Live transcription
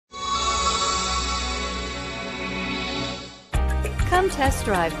Come test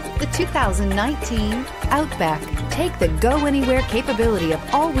drive the 2019 Outback. Take the go-anywhere capability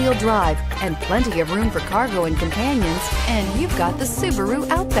of all-wheel drive and plenty of room for cargo and companions, and you've got the Subaru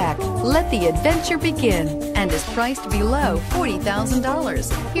Outback. Let the adventure begin, and is priced below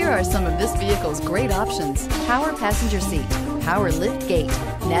 $40,000. Here are some of this vehicle's great options: power passenger seat, power lift gate,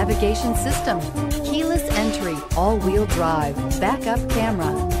 navigation system, keyless entry, all-wheel drive, backup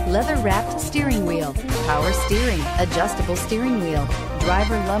camera, leather-wrapped steering wheel, power steering, adjustable steering wheel,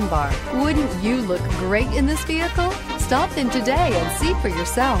 driver lumbar. Wouldn't you look great in this vehicle? Stop in today and see for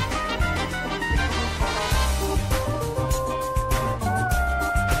yourself.